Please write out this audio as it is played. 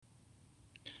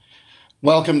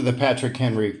Welcome to the Patrick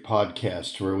Henry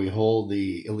podcast, where we hold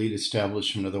the elite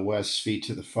establishment of the West's feet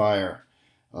to the fire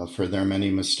for their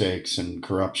many mistakes and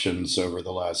corruptions over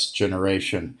the last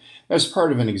generation, as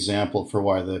part of an example for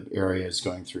why the area is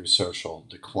going through social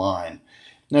decline.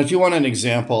 Now, if you want an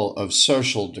example of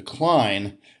social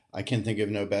decline, I can think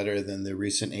of no better than the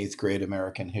recent eighth grade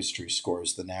American history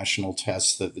scores, the national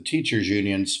tests that the teachers'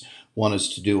 unions want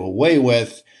us to do away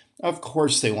with. Of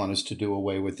course, they want us to do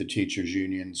away with the teachers'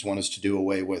 unions, want us to do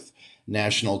away with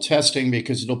national testing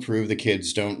because it'll prove the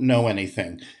kids don't know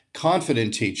anything.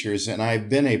 Confident teachers, and I've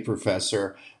been a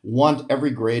professor, want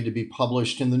every grade to be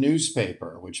published in the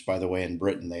newspaper, which, by the way, in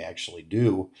Britain they actually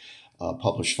do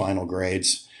publish final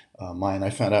grades. I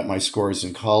found out my scores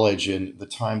in college in the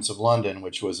Times of London,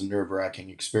 which was a nerve-wracking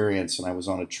experience, and I was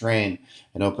on a train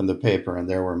and opened the paper, and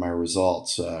there were my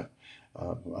results.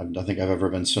 I don't think I've ever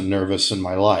been so nervous in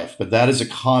my life. But that is a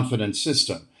confident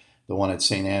system, the one at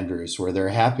St. Andrews, where they're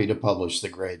happy to publish the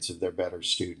grades of their better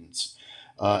students.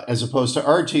 As opposed to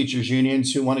our teachers'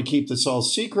 unions who want to keep this all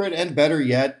secret, and better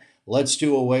yet, let's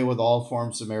do away with all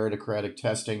forms of meritocratic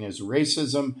testing as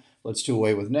racism. Let's do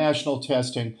away with national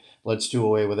testing. Let's do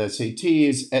away with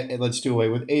SATs. Let's do away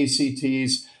with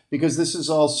ACTs, because this is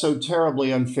all so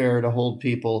terribly unfair to hold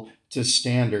people to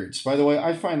standards. By the way,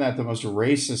 I find that the most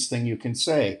racist thing you can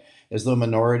say, as though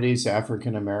minorities,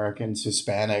 African Americans,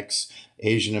 Hispanics,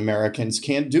 Asian Americans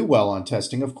can't do well on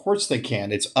testing. Of course they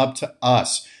can. It's up to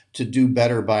us to do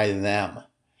better by them.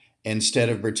 Instead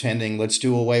of pretending, let's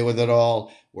do away with it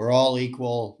all. We're all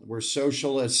equal. We're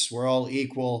socialists. We're all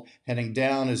equal. Heading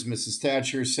down, as Mrs.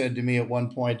 Thatcher said to me at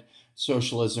one point,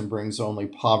 socialism brings only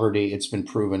poverty. It's been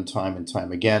proven time and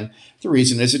time again. The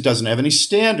reason is it doesn't have any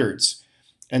standards.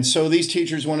 And so these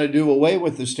teachers want to do away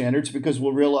with the standards because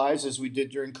we'll realize, as we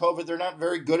did during COVID, they're not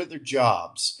very good at their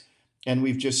jobs. And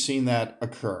we've just seen that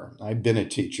occur. I've been a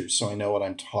teacher, so I know what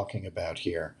I'm talking about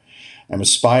here. I'm a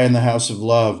spy in the house of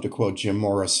love, to quote Jim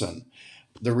Morrison.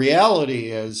 The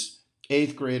reality is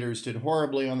eighth graders did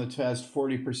horribly on the test.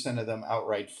 40% of them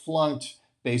outright flunked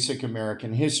basic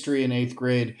American history in eighth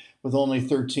grade, with only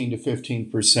 13 to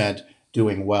 15%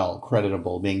 doing well,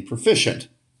 creditable, being proficient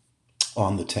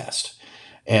on the test,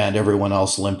 and everyone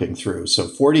else limping through. So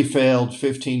 40 failed,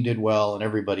 15 did well, and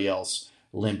everybody else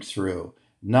limped through.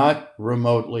 Not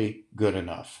remotely good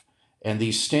enough. And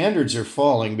these standards are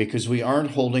falling because we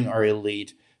aren't holding our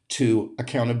elite to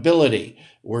accountability.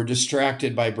 We're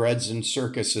distracted by breads and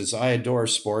circuses. I adore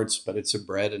sports, but it's a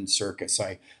bread and circus.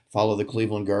 I follow the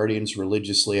Cleveland Guardians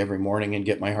religiously every morning and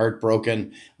get my heart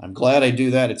broken. I'm glad I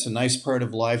do that. It's a nice part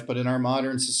of life, but in our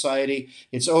modern society,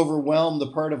 it's overwhelmed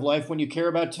the part of life when you care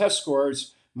about test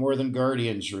scores more than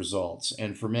Guardians results.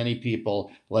 And for many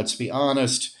people, let's be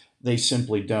honest, they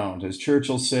simply don't. As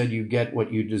Churchill said, you get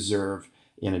what you deserve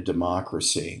in a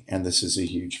democracy. And this is a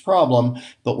huge problem,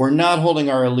 but we're not holding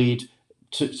our elite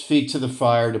feet to the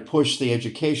fire to push the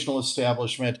educational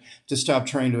establishment to stop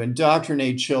trying to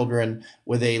indoctrinate children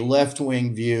with a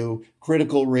left-wing view,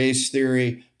 critical race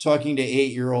theory, talking to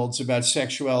 8-year-olds about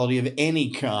sexuality of any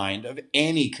kind.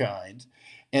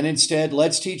 And instead,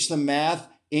 let's teach them math,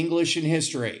 English, and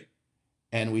history.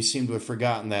 And we seem to have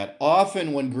forgotten that.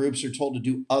 Often when groups are told to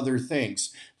do other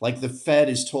things, like the Fed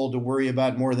is told to worry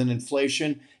about more than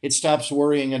inflation, it stops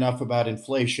worrying enough about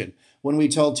inflation. When we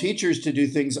tell teachers to do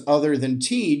things other than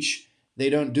teach, they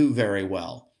don't do very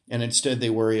well. And instead they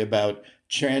worry about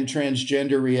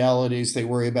transgender realities. They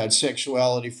worry about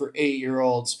sexuality for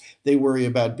 8-year-olds. They worry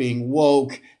about being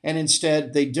woke. And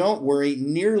instead they don't worry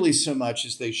nearly so much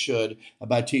as they should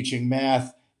about teaching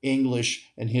math,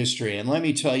 English, and history. And let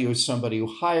me tell you, as somebody who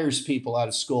hires people out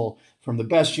of school from the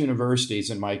best universities,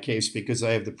 in my case, because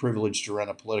I have the privilege to run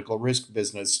a political risk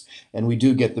business, and we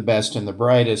do get the best and the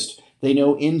brightest, they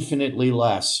know infinitely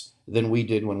less than we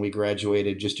did when we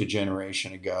graduated just a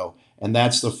generation ago. And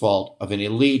that's the fault of an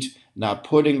elite not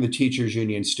putting the teachers'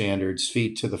 union standards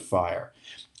feet to the fire.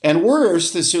 And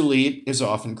worse, this elite is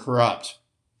often corrupt.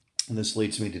 And this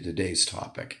leads me to today's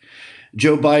topic.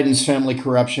 Joe Biden's family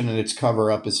corruption and its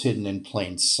cover-up is hidden in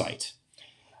plain sight.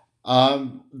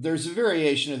 There's a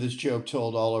variation of this joke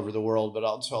told all over the world, but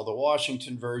I'll tell the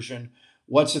Washington version.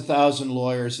 What's 1,000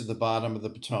 lawyers at the bottom of the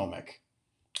Potomac?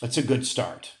 That's a good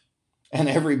start. And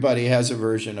everybody has a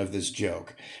version of this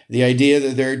joke. The idea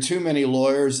that there are too many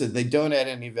lawyers, that they don't add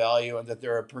any value, and that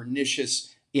they're a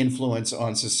pernicious influence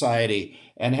on society.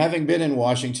 And having been in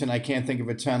Washington, I can't think of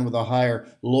a town with a higher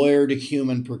lawyer to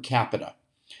human per capita.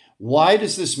 Why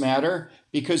does this matter?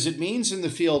 Because it means in the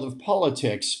field of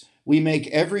politics, we make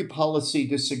every policy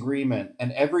disagreement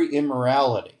and every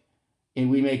immorality,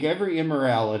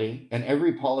 and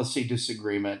every policy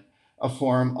disagreement a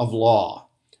form of law.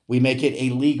 We make it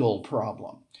a legal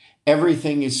problem.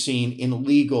 Everything is seen in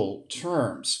legal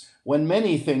terms, when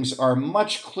many things are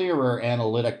much clearer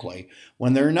analytically,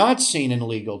 when they're not seen in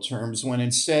legal terms, when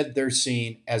instead they're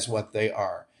seen as what they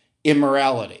are: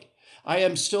 immorality. I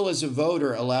am still, as a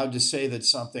voter, allowed to say that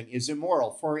something is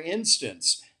immoral. For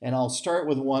instance, and I'll start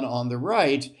with one on the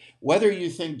right, whether you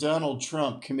think Donald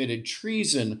Trump committed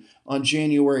treason on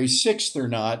January 6th or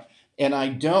not, and I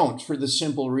don't, for the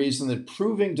simple reason that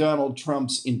proving Donald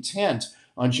Trump's intent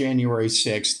on January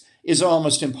 6th is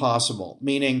almost impossible,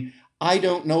 meaning I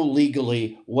don't know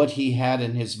legally what he had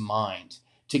in his mind.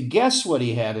 To guess what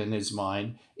he had in his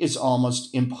mind is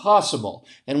almost impossible.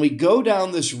 And we go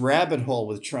down this rabbit hole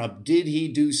with Trump. Did he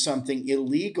do something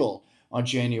illegal on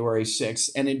January 6th?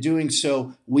 And in doing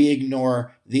so, we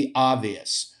ignore the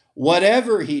obvious.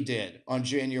 Whatever he did on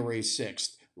January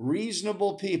 6th,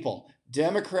 reasonable people,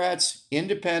 Democrats,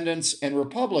 independents, and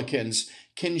Republicans,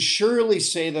 can surely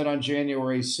say that on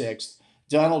January 6th,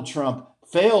 Donald Trump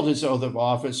failed his oath of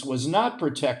office, was not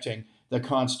protecting the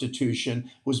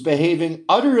Constitution, was behaving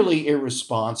utterly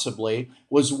irresponsibly,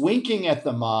 was winking at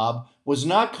the mob, was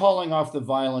not calling off the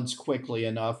violence quickly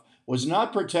enough, was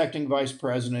not protecting Vice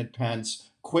President Pence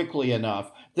quickly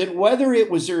enough, that whether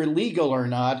it was illegal or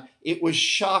not, it was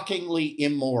shockingly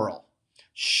immoral.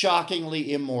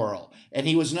 Shockingly immoral. And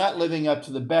he was not living up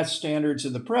to the best standards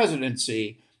of the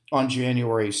presidency on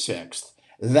January 6th.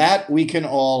 That we can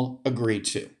all agree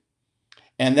to.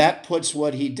 And that puts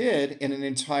what he did in an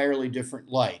entirely different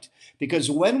light.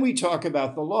 Because when we talk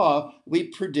about the law,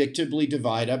 we predictably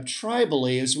divide up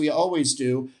tribally, as we always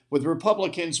do, with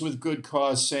Republicans with good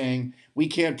cause saying we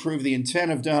can't prove the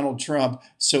intent of Donald Trump,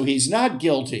 so he's not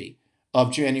guilty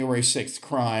of January 6th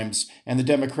crimes, and the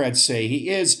Democrats say he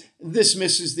is. This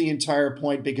misses the entire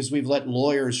point because we've let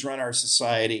lawyers run our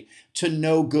society to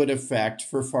no good effect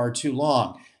for far too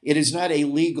long. It is not a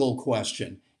legal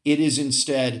question. It is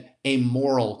instead a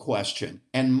moral question.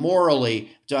 And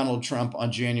morally, Donald Trump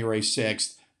on January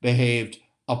 6th behaved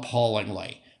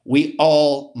appallingly. We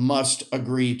all must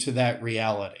agree to that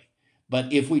reality.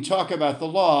 But if we talk about the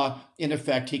law, in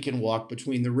effect, he can walk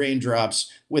between the raindrops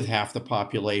with half the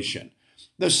population.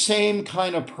 The same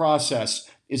kind of process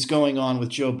is going on with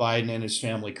Joe Biden and his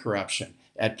family corruption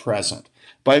at present.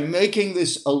 By making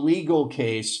this a legal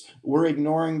case, we're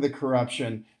ignoring the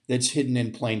corruption that's hidden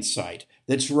in plain sight,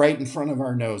 that's right in front of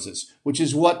our noses, which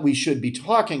is what we should be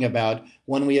talking about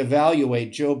when we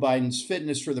evaluate Joe Biden's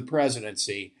fitness for the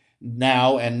presidency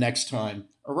now and next time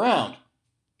around.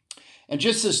 And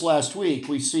just this last week,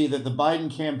 we see that the Biden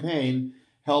campaign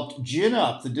helped gin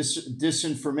up the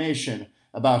disinformation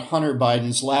about Hunter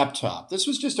Biden's laptop. This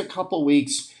was just a couple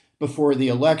weeks before the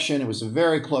election. It was a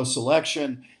very close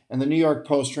election, and the New York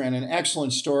Post ran an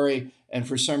excellent story. And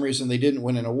for some reason, they didn't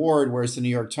win an award, whereas the New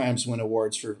York Times win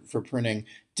awards for printing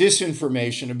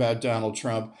disinformation about Donald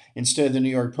Trump. Instead, the New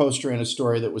York Post ran a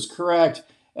story that was correct.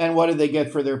 And what did they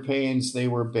get for their pains? They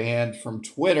were banned from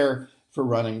Twitter for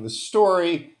running the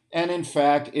story. And in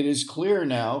fact, it is clear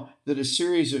now that a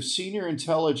series of senior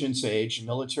intelligence age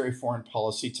military foreign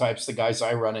policy types, the guys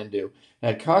I run into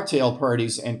at cocktail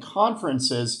parties and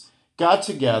conferences, got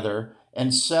together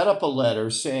and set up a letter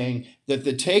saying that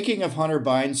the taking of Hunter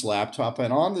Biden's laptop,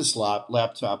 and on this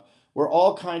laptop were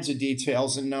all kinds of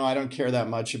details. And no, I don't care that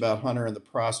much about Hunter and the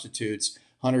prostitutes,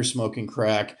 Hunter smoking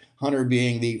crack, Hunter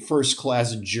being the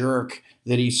first-class jerk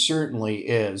that he certainly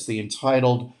is, the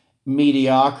entitled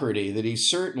mediocrity that he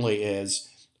certainly is.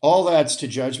 All that's to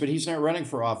judge, but he's not running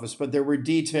for office. But there were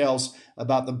details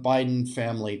about the Biden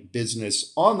family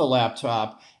business on the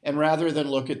laptop. And rather than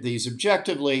look at these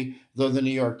objectively, though the New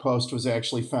York Post was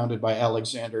actually founded by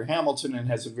Alexander Hamilton and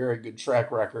has a very good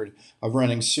track record of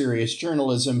running serious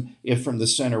journalism, if from the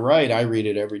center right, I read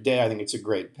it every day. I think it's a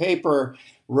great paper.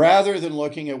 Rather than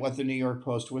looking at what the New York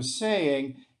Post was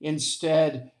saying,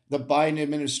 instead, the Biden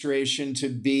administration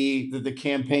the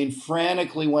campaign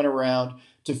frantically went around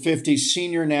to 50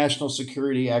 senior national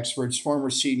security experts, former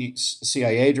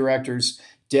CIA directors,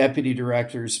 deputy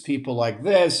directors, people like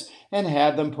this, and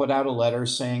had them put out a letter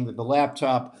saying that the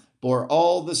laptop bore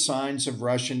all the signs of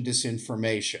Russian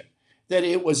disinformation, that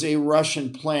it was a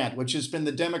Russian plant, which has been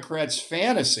the Democrats'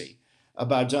 fantasy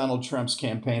about Donald Trump's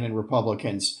campaign and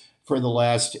Republicans for the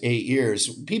last 8 years.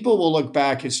 People will look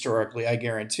back historically, I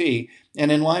guarantee,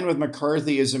 and in line with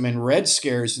McCarthyism and Red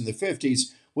Scares in the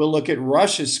 50s, we'll look at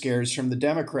Russia scares from the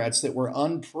Democrats that were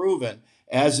unproven,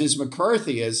 as is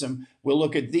McCarthyism. We'll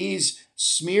look at these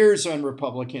smears on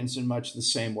Republicans in much the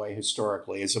same way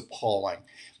historically, as appalling.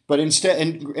 But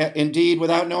indeed,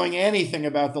 without knowing anything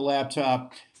about the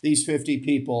laptop, these 50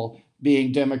 people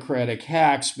being Democratic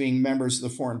hacks, being members of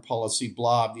the foreign policy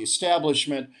blob, the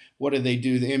establishment. What do?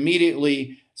 They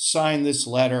immediately sign this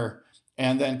letter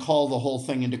and then call the whole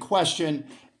thing into question.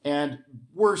 And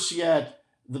worse yet,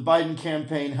 the Biden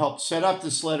campaign helped set up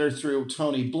this letter through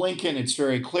Tony Blinken. It's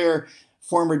very clear.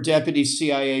 Former Deputy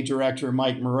CIA Director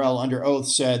Mike Morell, under oath,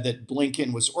 said that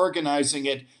Blinken was organizing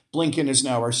it. Blinken is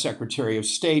now our Secretary of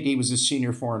State. He was a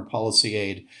senior foreign policy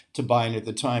aide to Biden at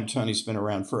the time. Tony's been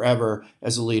around forever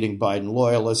as a leading Biden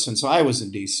loyalist since I was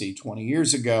in D.C. 20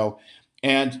 years ago.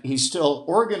 And he's still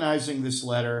organizing this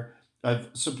letter of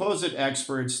supposed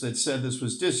experts that said this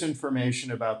was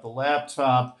disinformation about the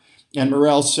laptop. And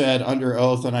Morell said under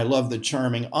oath, and I love the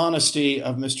charming honesty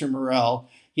of Mr. Morell,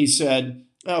 he said,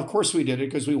 well, of course we did it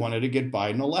because we wanted to get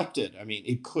Biden elected. I mean,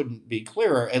 it couldn't be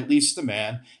clearer. At least the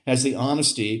man has the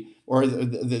honesty or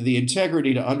the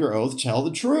integrity to under oath tell the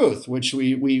truth, which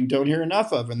we don't hear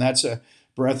enough of. And that's a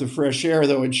breath of fresh air,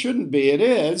 though it shouldn't be. It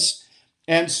is.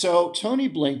 And so Tony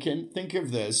Blinken, think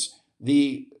of this,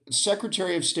 the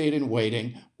Secretary of State in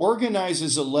waiting,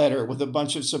 organizes a letter with a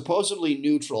bunch of supposedly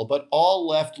neutral but all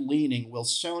left-leaning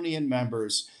Wilsonian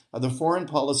members of the foreign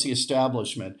policy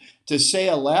establishment to say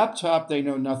a laptop they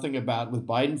know nothing about with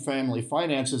Biden family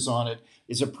finances on it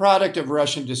is a product of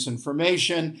Russian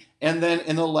disinformation. And then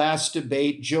in the last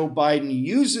debate, Joe Biden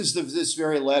uses this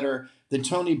very letter that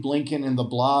Tony Blinken and the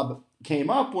blob came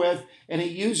up with, and he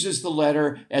uses the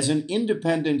letter as an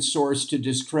independent source to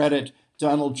discredit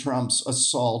Donald Trump's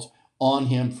assault on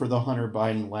him for the Hunter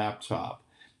Biden laptop.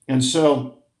 And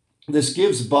so this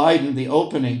gives Biden the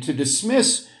opening to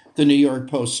dismiss the New York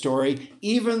Post story,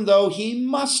 even though he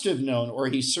must have known, or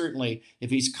he certainly, if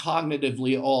he's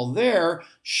cognitively all there,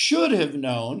 should have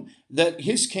known that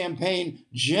his campaign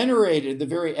generated the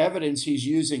very evidence he's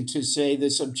using to say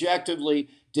this objectively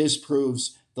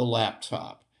disproves the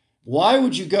laptop. Why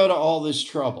would you go to all this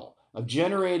trouble of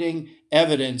generating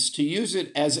evidence to use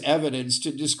it as evidence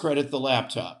to discredit the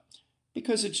laptop?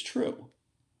 Because it's true.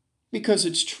 Because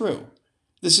it's true.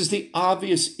 This is the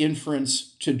obvious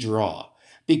inference to draw.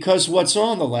 Because what's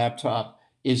on the laptop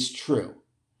is true.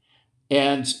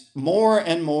 And more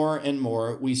and more and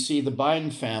more, we see the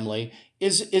Biden family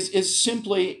is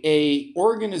simply an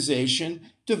organization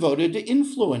devoted to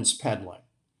influence peddling.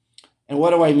 And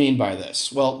what do I mean by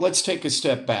this? Well, let's take a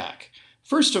step back.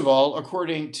 First of all,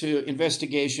 according to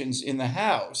investigations in the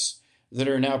House that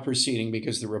are now proceeding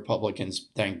because the Republicans,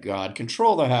 thank God,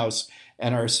 control the House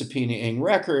and are subpoenaing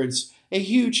records, a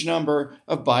huge number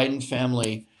of Biden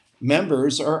family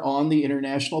members are on the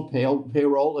international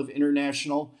payroll of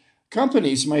international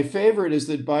companies. My favorite is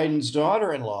that Biden's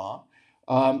daughter-in-law,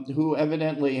 who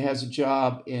evidently has a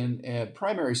job in a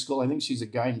primary school, I think she's a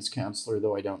guidance counselor,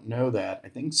 though I don't know that. I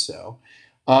think so.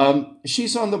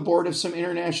 She's on the board of some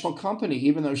international company,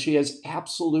 even though she has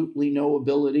absolutely no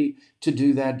ability to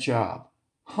do that job.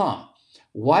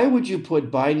 Why would you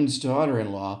put Biden's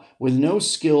daughter-in-law with no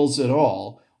skills at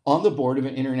all on the board of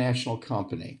an international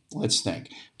company? Let's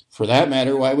think. For that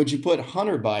matter, why would you put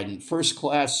Hunter Biden,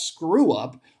 first-class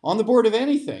screw-up, on the board of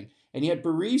anything? And yet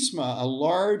Burisma, a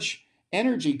large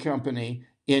energy company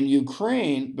in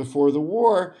Ukraine before the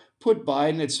war, put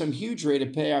Biden at some huge rate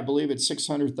of pay, I believe it's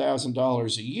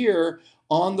 $600,000 a year,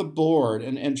 on the board.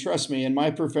 And trust me, in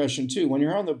my profession too, when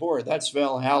you're on the board, that's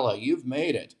Valhalla. You've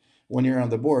made it. When you're on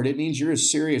the board, it means you're a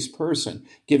serious person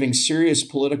giving serious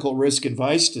political risk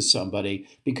advice to somebody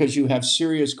because you have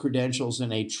serious credentials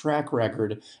and a track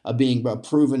record of being a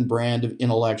proven brand of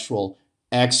intellectual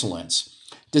excellence.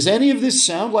 Does any of this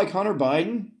sound like Hunter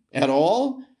Biden at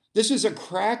all? This is a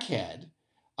crackhead,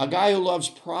 a guy who loves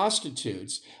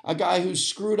prostitutes, a guy who's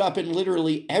screwed up in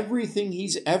literally everything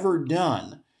he's ever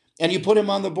done. And you put him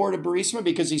on the board of Burisma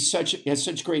because he has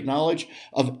such great knowledge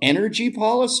of energy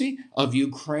policy, of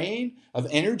Ukraine, of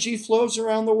energy flows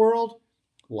around the world?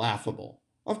 Laughable.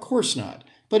 Of course not.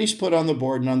 But he's put on the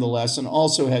board nonetheless and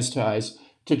also has ties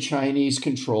to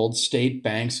Chinese-controlled state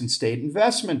banks and state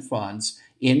investment funds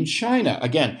in China.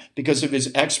 Again, because of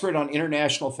his expert on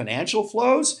international financial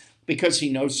flows, because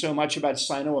he knows so much about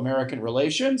Sino-American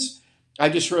relations. I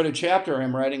just wrote a chapter.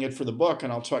 I'm writing it for the book,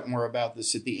 and I'll talk more about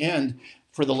this at the end,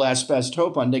 for The Last Best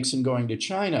Hope on Nixon going to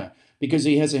China, because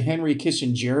he has a Henry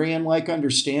Kissingerian-like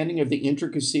understanding of the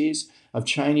intricacies of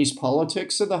Chinese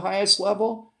politics at the highest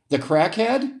level. The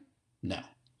crackhead? No.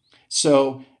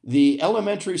 So the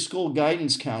elementary school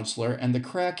guidance counselor and the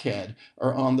crackhead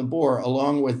are on the board,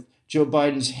 along with Joe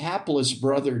Biden's hapless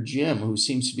brother, Jim, who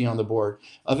seems to be on the board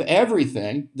of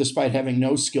everything, despite having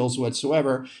no skills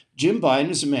whatsoever. Jim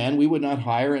Biden is a man we would not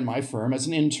hire in my firm as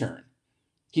an intern.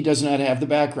 He does not have the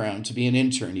background to be an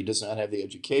intern. He does not have the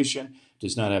education,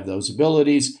 does not have those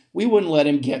abilities. We wouldn't let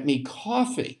him get me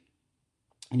coffee.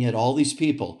 And yet all these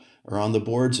people are on the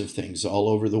boards of things all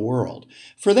over the world.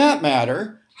 For that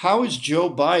matter, how is Joe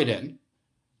Biden,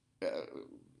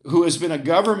 who has been a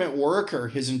government worker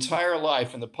his entire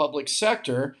life in the public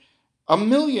sector, a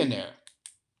millionaire,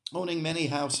 owning many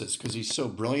houses because he's so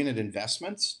brilliant at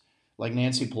investments, like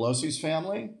Nancy Pelosi's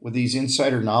family, with these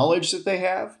insider knowledge that they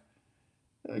have?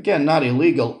 Again, not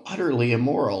illegal, utterly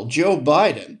immoral. Joe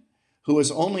Biden, who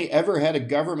has only ever had a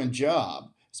government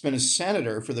job, has been a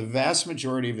senator for the vast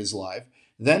majority of his life,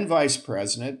 then vice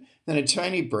president, then a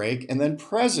tiny break, and then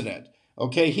president.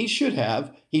 Okay, he should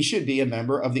be a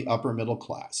member of the upper middle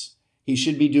class. He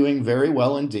should be doing very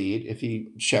well indeed if he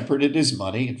shepherded his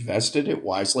money, invested it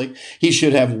wisely. He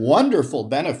should have wonderful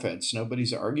benefits.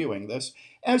 Nobody's arguing this,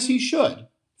 as he should,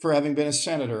 for having been a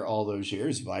senator all those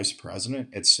years, vice president,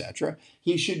 etc.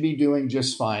 He should be doing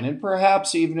just fine. And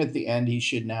perhaps even at the end, he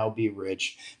should now be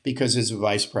rich because as a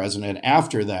vice president,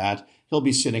 after that, he'll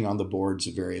be sitting on the boards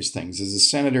of various things. As a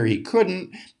senator, he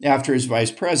couldn't. After his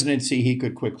vice presidency, he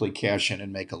could quickly cash in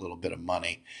and make a little bit of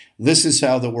money. This is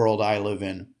how the world I live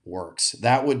in works.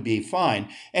 That would be fine.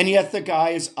 And yet the guy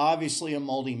is obviously a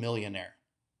multimillionaire.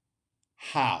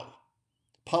 How?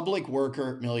 Public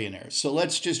worker millionaire. So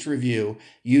let's just review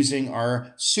using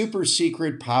our super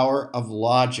secret power of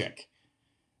logic.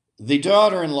 The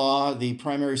daughter-in-law, the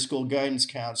primary school guidance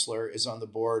counselor, is on the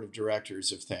board of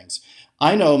directors of things.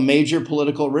 I know major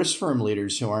political risk firm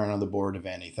leaders who aren't on the board of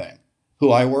anything,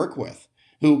 who I work with,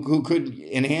 who could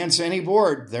enhance any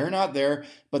board. They're not there,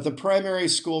 but the primary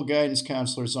school guidance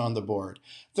counselor is on the board.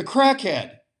 The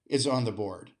crackhead is on the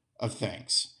board of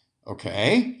things,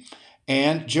 okay?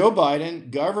 And Joe Biden,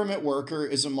 government worker,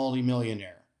 is a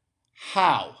multimillionaire.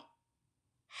 How?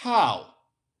 How?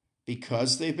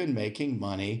 Because they've been making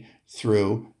money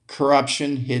through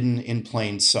corruption hidden in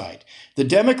plain sight. The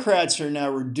Democrats are now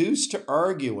reduced to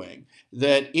arguing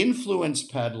that influence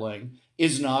peddling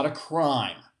is not a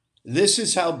crime. This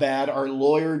is how bad our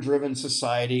lawyer-driven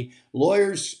society,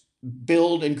 lawyers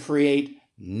build and create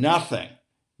nothing,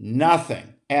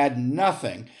 add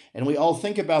nothing. And we all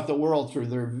think about the world through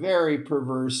their very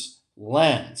perverse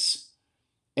lens.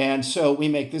 And so we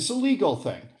make this a legal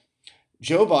thing.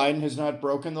 Joe Biden has not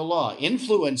broken the law.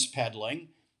 Influence peddling,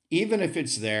 even if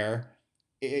it's there,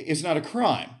 is not a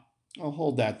crime. I'll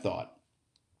hold that thought.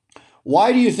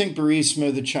 Why do you think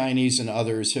Burisma, the Chinese, and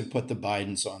others have put the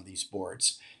Bidens on these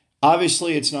boards?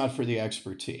 Obviously, it's not for the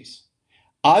expertise.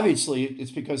 Obviously,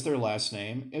 it's because their last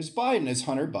name is Biden, as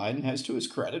Hunter Biden has, to his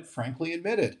credit, frankly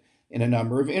admitted in a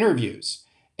number of interviews.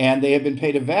 And they have been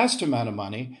paid a vast amount of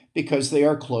money because they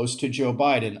are close to Joe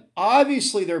Biden.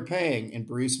 Obviously, they're paying, in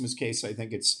Burisma's case, I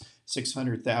think it's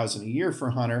 $600,000 a year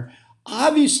for Hunter.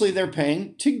 Obviously, they're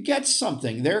paying to get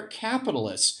something. They're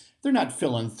capitalists. They're not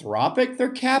philanthropic,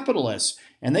 they're capitalists.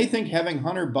 And they think having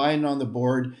Hunter Biden on the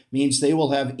board means they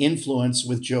will have influence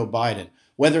with Joe Biden.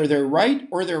 Whether they're right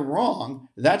or they're wrong,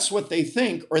 that's what they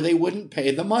think, or they wouldn't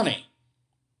pay the money.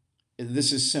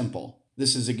 This is simple.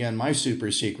 This is, again, my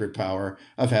super secret power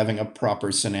of having a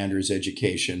proper St. Andrews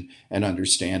education and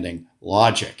understanding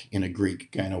logic in a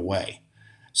Greek kind of way.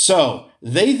 So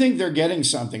they think they're getting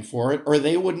something for it, or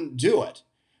they wouldn't do it.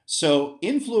 So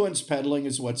influence peddling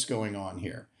is what's going on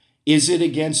here. Is it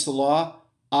against the law?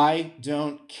 I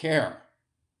don't care.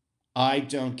 I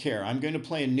don't care. I'm going to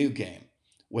play a new game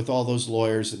with all those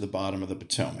lawyers at the bottom of the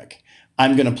Potomac.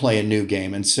 I'm going to play a new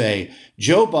game and say,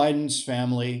 Joe Biden's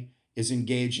family is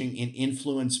engaging in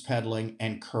influence peddling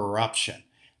and corruption.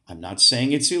 I'm not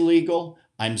saying it's illegal.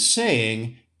 I'm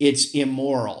saying it's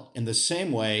immoral. In the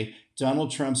same way, Donald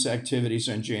Trump's activities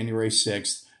on January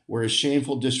 6th were a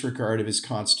shameful disregard of his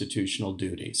constitutional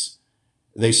duties.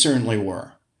 They certainly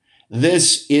were.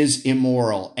 This is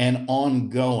immoral and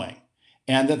ongoing.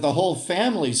 And that the whole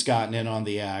family's gotten in on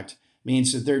the act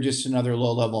means that they're just another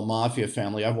low-level mafia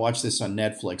family. I've watched this on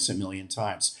Netflix a million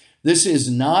times. This is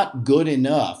not good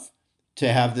enough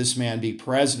to have this man be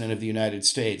president of the United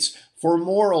States for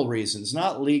moral reasons,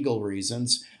 not legal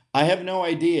reasons. I have no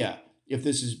idea if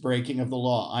this is breaking of the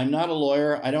law. I'm not a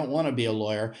lawyer. I don't want to be a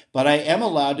lawyer, but I am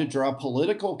allowed to draw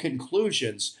political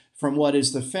conclusions from what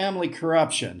is the family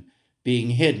corruption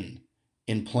being hidden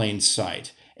in plain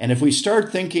sight. And if we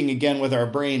start thinking again with our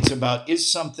brains about,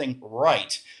 is something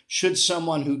right? Should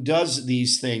someone who does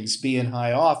these things be in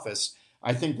high office?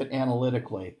 I think that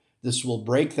analytically, this will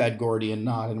break that Gordian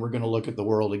knot, and we're going to look at the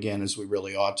world again as we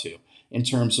really ought to, in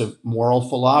terms of moral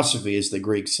philosophy, as the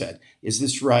Greeks said. Is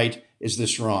this right? Is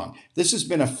this wrong? This has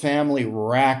been a family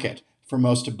racket for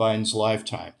most of Biden's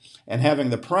lifetime. And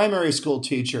having the primary school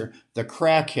teacher, the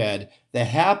crackhead, the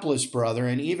hapless brother,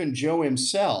 and even Joe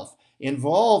himself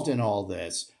involved in all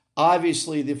this,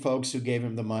 obviously the folks who gave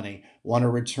him the money want a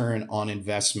return on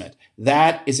investment.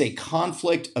 That is a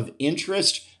conflict of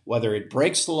interest, whether it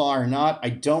breaks the law or not.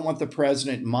 I don't want the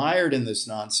president mired in this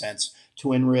nonsense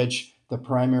to enrich the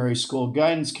primary school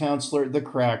guidance counselor, the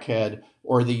crackhead,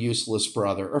 or the useless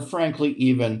brother, or frankly,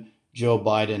 even Joe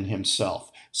Biden himself.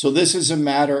 So this is a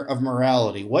matter of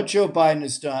morality. What Joe Biden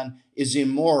has done is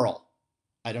immoral.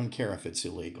 I don't care if it's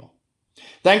illegal.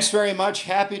 Thanks very much.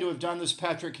 Happy to have done this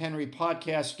Patrick Henry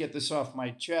podcast. Get this off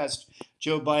my chest.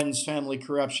 Joe Biden's family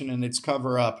corruption and its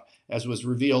cover-up, as was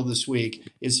revealed this week,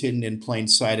 is hidden in plain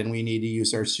sight, and we need to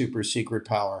use our super secret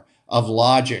power of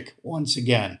logic once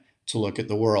again to look at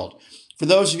the world. For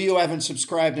those of you who haven't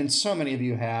subscribed, and so many of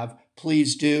you have,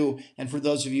 please do. And for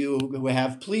those of you who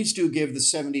have, please do give the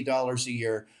 $70 a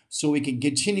year so we can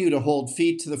continue to hold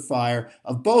feet to the fire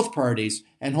of both parties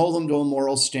and hold them to a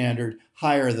moral standard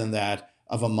higher than that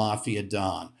of a mafia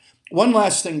don. One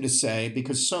last thing to say,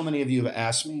 because so many of you have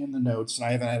asked me in the notes and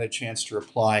I haven't had a chance to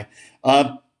reply.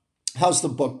 How's the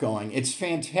book going? It's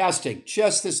fantastic.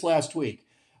 Just this last week,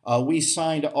 we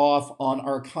signed off on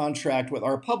our contract with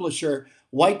our publisher,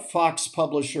 White Fox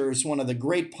Publishers, one of the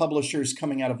great publishers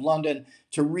coming out of London,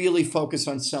 to really focus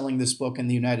on selling this book in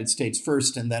the United States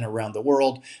first and then around the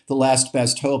world. The Last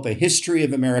Best Hope, A History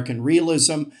of American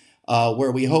Realism,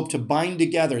 where we hope to bind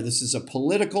together. This is a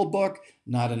political book,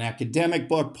 not an academic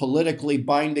book, politically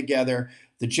bind together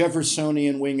the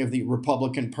Jeffersonian wing of the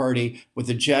Republican Party with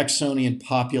the Jacksonian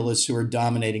populists who are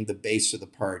dominating the base of the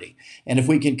party. And if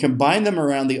we can combine them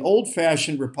around the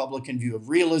old-fashioned Republican view of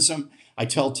realism, I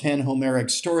tell 10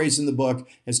 Homeric stories in the book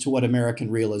as to what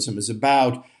American realism is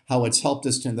about, how it's helped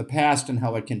us in the past, and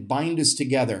how it can bind us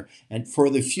together and for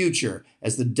the future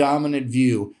as the dominant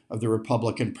view of the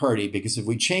Republican Party. Because if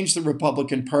we change the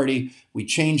Republican Party, we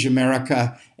change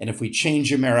America. And if we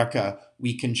change America,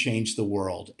 we can change the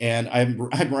world. And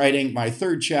I'm writing my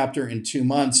third chapter in 2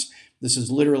 months. This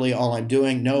is literally all I'm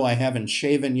doing. No, I haven't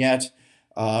shaven yet.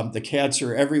 The cats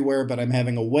are everywhere, but I'm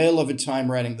having a whale of a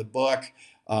time writing the book.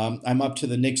 I'm up to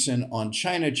the Nixon on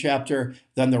China chapter,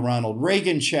 then the Ronald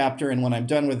Reagan chapter. And when I'm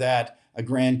done with that, a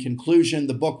grand conclusion.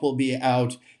 The book will be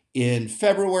out in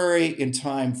February in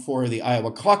time for the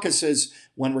Iowa caucuses,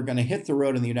 when we're going to hit the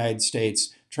road in the United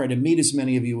States, try to meet as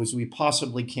many of you as we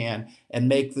possibly can, and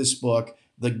make this book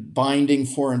the binding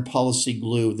foreign policy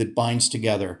glue that binds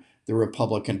together the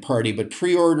Republican Party. But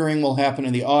pre-ordering will happen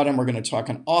in the autumn. We're going to talk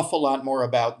an awful lot more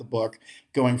about the book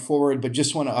going forward, but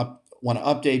just want to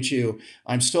update you.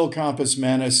 I'm still Compass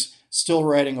Menace, still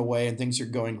writing away, and things are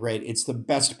going great. It's the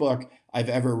best book I've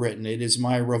ever written. It is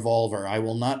my revolver. I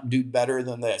will not do better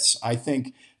than this. I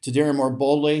think To Dare More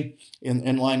Boldly,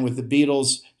 in line with the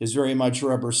Beatles, is very much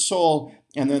Rubber Soul.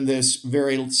 And then this,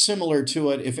 very similar to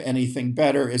it, if anything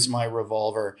better, is my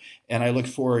revolver. And I look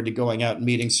forward to going out and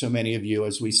meeting so many of you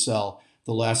as we sell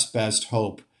The Last Best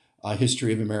Hope, A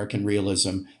History of American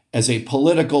Realism, as a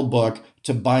political book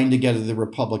to bind together the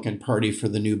Republican Party for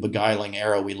the new beguiling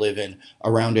era we live in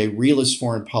around a realist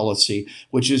foreign policy,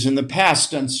 which has in the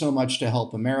past done so much to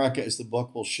help America, as the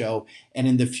book will show, and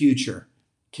in the future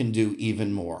can do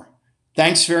even more.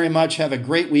 Thanks very much. Have a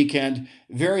great weekend.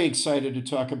 Very excited to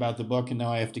talk about the book, and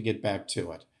now I have to get back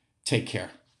to it. Take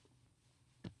care.